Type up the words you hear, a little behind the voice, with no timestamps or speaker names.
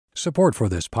Support for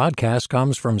this podcast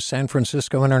comes from San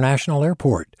Francisco International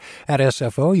Airport. At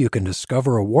SFO, you can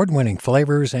discover award-winning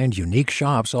flavors and unique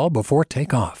shops all before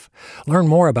takeoff. Learn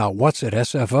more about what's at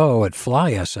SFO at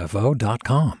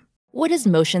flysfo.com. What does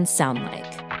motion sound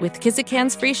like? With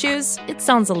Kizikans free shoes, it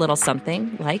sounds a little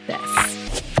something like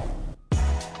this.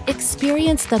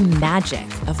 Experience the magic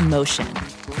of motion.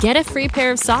 Get a free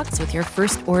pair of socks with your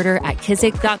first order at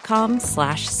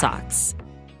kizik.com/socks.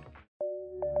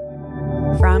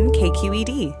 From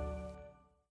KQED.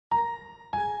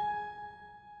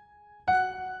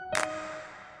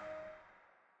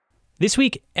 This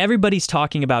week, everybody's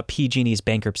talking about PG&E's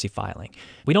bankruptcy filing.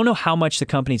 We don't know how much the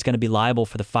company is going to be liable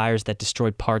for the fires that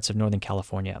destroyed parts of Northern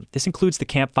California. This includes the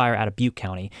Camp Fire out of Butte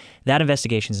County. That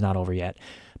investigation is not over yet.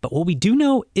 But what we do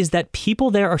know is that people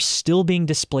there are still being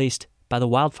displaced by the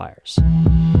wildfires.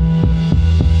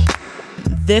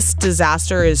 This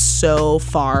disaster is so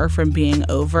far from being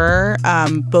over,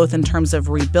 both in terms of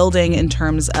rebuilding, in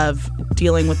terms of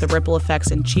dealing with the ripple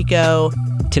effects in Chico.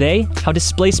 Today, how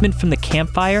displacement from the Camp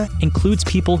Fire includes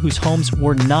people whose homes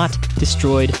were not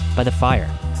destroyed by the fire.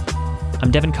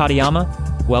 I'm Devin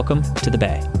Katayama. Welcome to the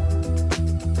Bay.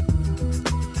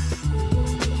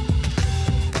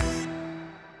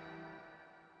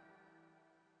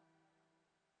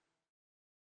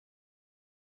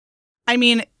 I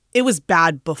mean, it was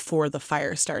bad before the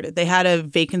fire started. They had a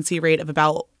vacancy rate of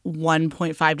about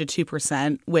 1.5 to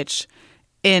 2%, which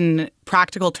in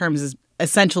practical terms is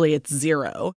essentially it's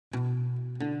zero.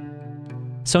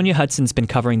 Sonja Hutson's been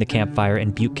covering the Camp Fire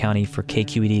in Butte County for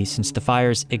KQED since the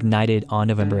fires ignited on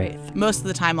November 8th. Most of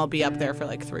the time I'll be up there for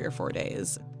like 3 or 4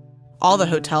 days. All the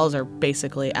hotels are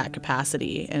basically at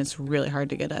capacity, and it's really hard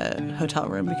to get a hotel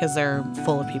room because they're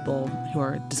full of people who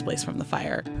are displaced from the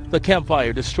fire. The Camp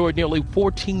Fire destroyed nearly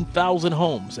 14,000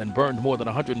 homes and burned more than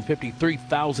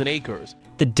 153,000 acres.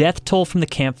 The death toll from the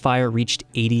Camp Fire reached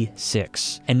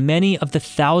 86, and many of the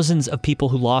thousands of people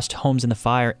who lost homes in the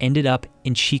fire ended up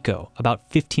in Chico, about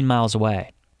 15 miles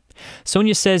away.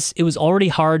 Sonja says it was already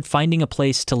hard finding a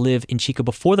place to live in Chico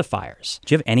before the fires.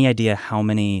 Do you have any idea how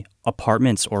many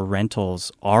apartments or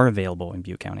rentals are available in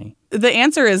Butte County? The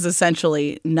answer is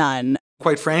essentially none.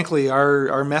 Quite frankly,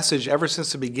 our message ever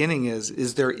since the beginning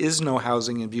is there is no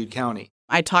housing in Butte County.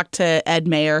 I talked to Ed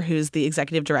Mayer, who's the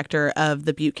executive director of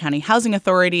the Butte County Housing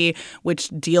Authority, which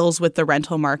deals with the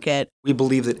rental market. We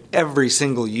believe that every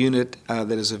single unit that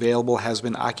is available has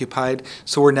been occupied,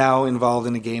 so we're now involved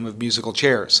in a game of musical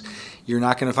chairs. You're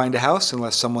not going to find a house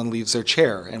unless someone leaves their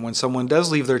chair, and when someone does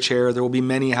leave their chair, there will be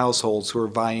many households who are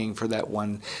vying for that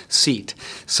one seat.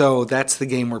 So that's the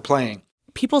game we're playing.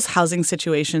 People's housing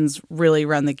situations really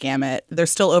run the gamut. There's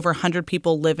still over 100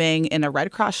 people living in a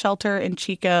Red Cross shelter in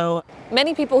Chico.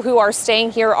 Many people who are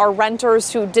staying here are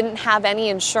renters who didn't have any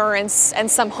insurance, and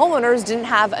some homeowners didn't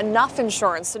have enough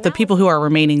insurance. So the people who are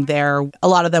remaining there, a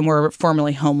lot of them were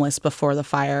formerly homeless before the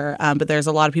fire, but there's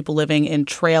a lot of people living in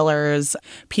trailers.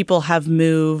 People have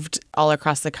moved all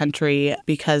across the country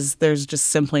because there's just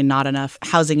simply not enough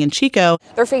housing in Chico.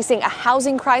 They're facing a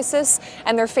housing crisis,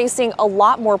 and they're facing a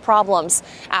lot more problems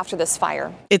after this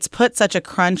fire. It's put such a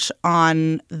crunch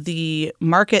on the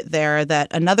market there that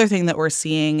another thing that we're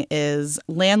seeing is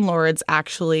landlords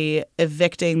actually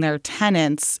evicting their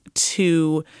tenants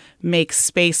to make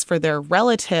space for their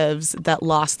relatives that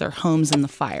lost their homes in the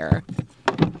fire.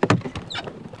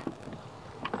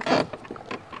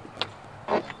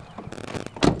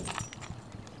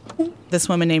 This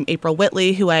woman named April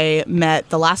Whitley, who I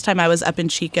met the last time I was up in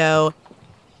Chico.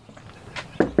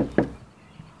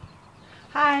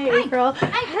 Hi, April. Hi.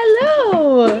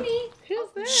 Hello.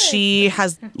 She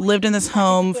has lived in this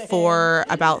home for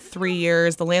about 3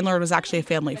 years. The landlord was actually a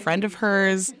family friend of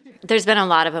hers. There's been a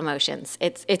lot of emotions.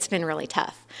 It's been really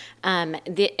tough. And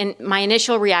my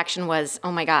initial reaction was,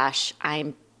 oh my gosh,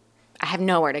 I have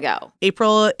nowhere to go.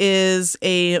 April is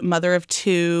a mother of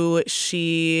 2.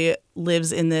 She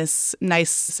lives in this nice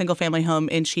single-family home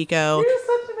in Chico. You're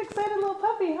such an excited little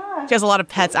puppy, huh? She has a lot of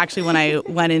pets. Actually, when I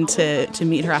went in to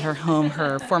meet her at her home,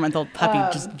 her 4-month-old puppy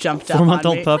just jumped up on me.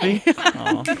 4-month-old puppy?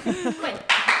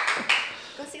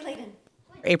 Go see Layden.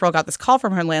 April got this call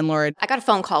from her landlord. I got a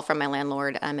phone call from my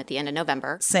landlord at the end of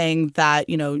November. Saying that,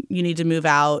 you need to move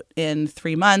out in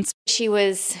 3 months. She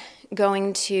was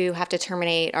going to have to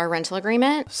terminate our rental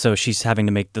agreement. So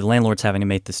the landlord's having to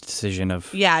make this decision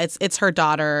of... Yeah, it's her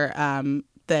daughter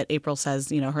that April says,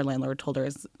 her landlord told her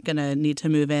is going to need to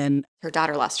move in. Her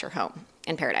daughter lost her home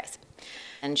in Paradise.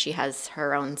 And she has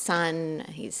her own son.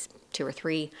 He's 2 or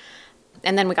 3.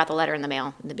 And then we got the letter in the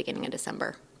mail in the beginning of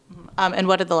December. And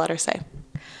what did the letter say?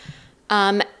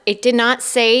 It did not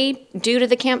say due to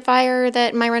the campfire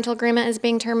that my rental agreement is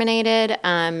being terminated.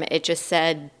 It just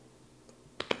said,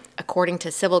 according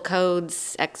to civil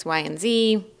codes, X, Y, and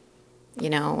Z,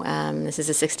 this is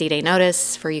a 60-day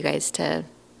notice for you guys to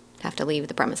have to leave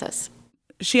the premises.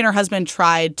 She and her husband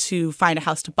tried to find a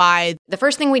house to buy. The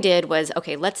first thing we did was,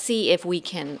 okay, let's see if we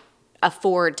can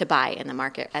afford to buy in the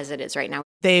market as it is right now.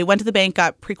 They went to the bank,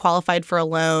 got pre-qualified for a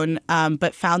loan,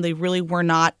 but found they really were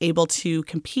not able to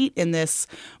compete in this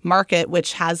market,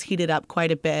 which has heated up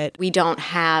quite a bit. We don't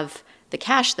have the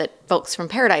cash that folks from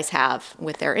Paradise have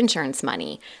with their insurance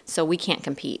money, so we can't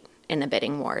compete in the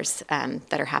bidding wars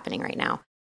that are happening right now.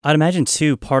 I'd imagine,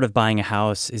 too, part of buying a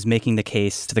house is making the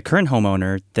case to the current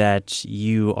homeowner that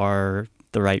you are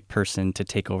the right person to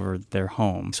take over their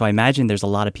home. So I imagine there's a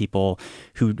lot of people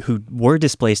who were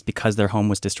displaced because their home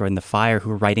was destroyed in the fire,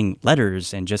 who are writing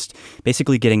letters and just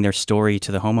basically getting their story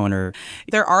to the homeowner.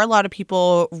 There are a lot of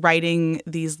people writing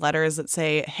these letters that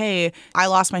say, hey, I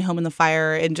lost my home in the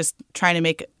fire, and just trying to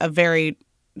make a very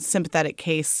sympathetic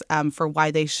case for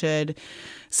why they should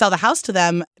sell the house to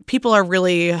them. People are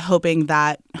really hoping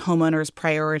that homeowners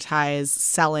prioritize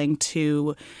selling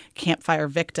to campfire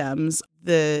victims.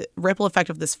 The ripple effect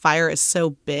of this fire is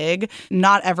so big,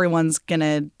 not everyone's going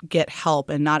to get help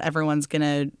and not everyone's going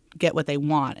to get what they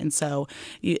want. And so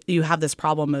you have this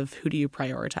problem of who do you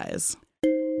prioritize?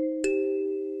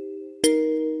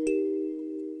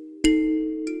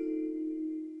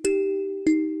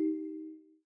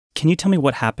 Can you tell me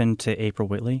what happened to April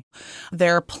Whitley?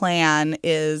 Their plan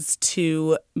is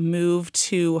to move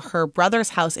to her brother's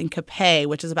house in Capay,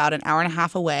 which is about an hour and a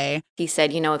half away. He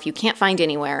said, if you can't find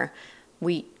anywhere,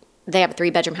 they have a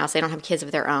 3-bedroom house. They don't have kids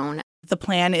of their own. The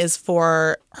plan is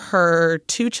for her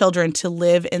 2 children to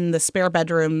live in the spare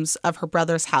bedrooms of her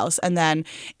brother's house, and then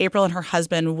April and her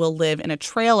husband will live in a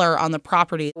trailer on the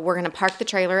property. We're going to park the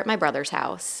trailer at my brother's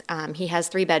house. He has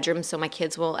 3 bedrooms, so my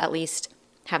kids will at least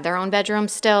have their own bedroom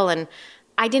still, and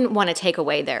I didn't want to take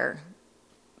away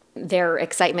their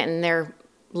excitement and their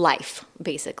life,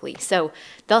 basically. So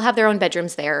they'll have their own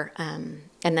bedrooms there, and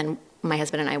then my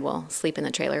husband and I will sleep in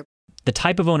the trailer. The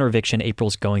type of owner eviction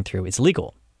April's going through is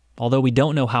legal, although we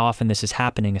don't know how often this is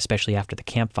happening, especially after the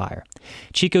campfire.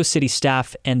 Chico city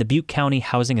staff and the Butte County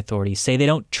Housing Authority say they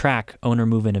don't track owner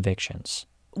move-in evictions.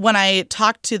 When I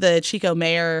talked to the Chico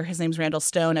mayor, his name's Randall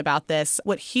Stone, about this,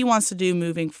 what he wants to do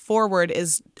moving forward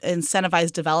is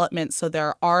incentivize development so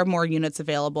there are more units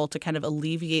available to kind of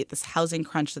alleviate this housing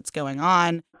crunch that's going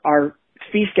on. Our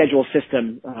fee schedule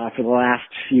system for the last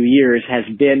few years has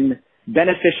been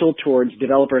beneficial towards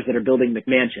developers that are building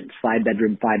McMansions,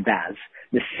 5-bedroom, 5-baths.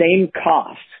 The same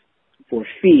cost for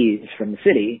fees from the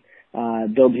city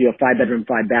builds you a 5-bedroom,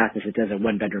 5-bath as it does a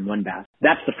 1-bedroom, 1-bath.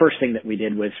 That's the first thing that we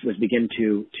did was begin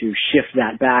to shift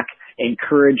that back,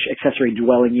 encourage accessory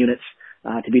dwelling units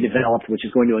to be developed, which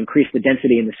is going to increase the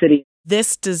density in the city.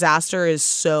 This disaster is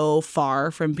so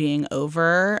far from being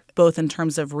over, both in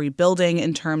terms of rebuilding,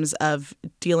 in terms of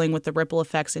dealing with the ripple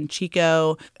effects in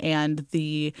Chico, and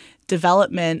the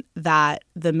development that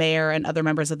the mayor and other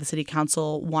members of the city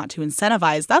council want to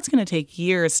incentivize. That's going to take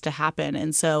years to happen.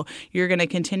 And so you're going to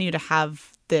continue to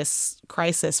have this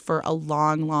crisis for a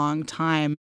long, long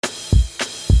time.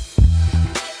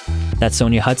 That's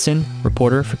Sonja Hutson,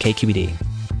 reporter for KQED.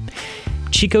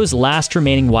 Chico's last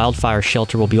remaining wildfire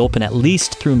shelter will be open at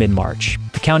least through mid-March.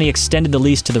 The county extended the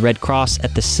lease to the Red Cross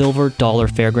at the Silver Dollar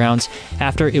Fairgrounds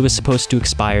after it was supposed to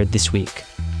expire this week.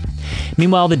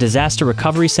 Meanwhile, the Disaster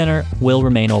Recovery Center will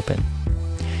remain open.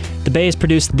 The Bay is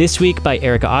produced this week by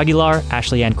Erica Aguilar,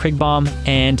 Ashley Ann Krigbaum,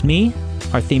 and me.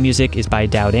 Our theme music is by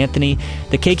Dowd Anthony.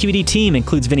 The KQED team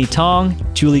includes Vinnie Tong,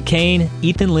 Julie Kane,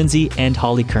 Ethan Lindsay, and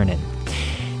Holly Kernan.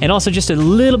 And also just a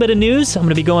little bit of news. I'm going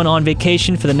to be going on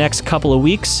vacation for the next couple of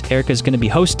weeks. Erica's going to be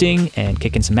hosting and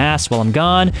kicking some ass while I'm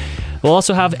gone. We'll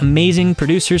also have amazing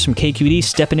producers from KQED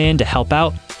stepping in to help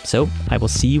out. So I will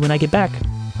see you when I get back.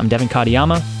 I'm Devin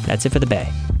Katayama. That's it for the Bay.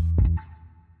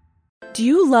 Do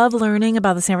you love learning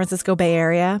about the San Francisco Bay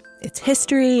Area? Its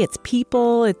history, its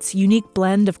people, its unique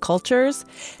blend of cultures?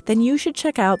 Then you should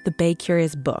check out the Bay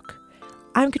Curious book.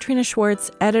 I'm Katrina Schwartz,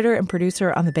 editor and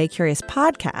producer on the Bay Curious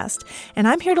podcast, and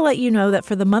I'm here to let you know that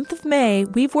for the month of May,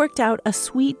 we've worked out a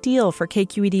sweet deal for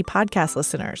KQED podcast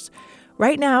listeners.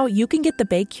 Right now, you can get the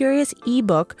Bay Curious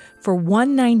ebook for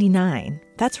 $1.99.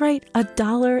 That's right,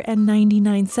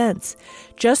 $1.99.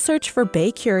 Just search for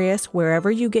Bay Curious wherever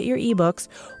you get your ebooks,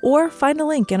 or find a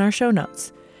link in our show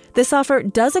notes. This offer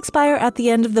does expire at the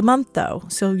end of the month, though,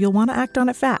 so you'll want to act on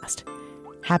it fast.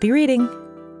 Happy reading!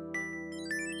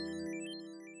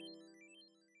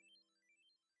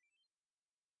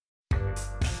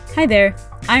 Hi there,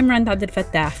 I'm Rand Abdel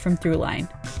Fattah from Throughline.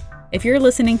 If you're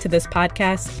listening to this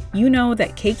podcast, you know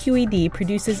that KQED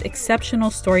produces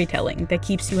exceptional storytelling that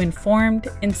keeps you informed,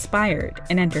 inspired,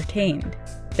 and entertained.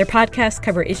 Their podcasts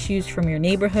cover issues from your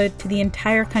neighborhood to the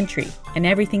entire country and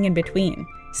everything in between.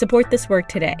 Support this work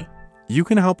today. You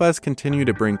can help us continue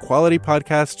to bring quality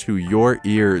podcasts to your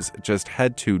ears. Just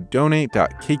head to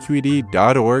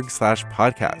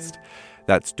donate.kqed.org/podcast.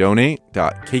 That's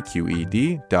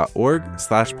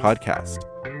donate.kqed.org/podcast.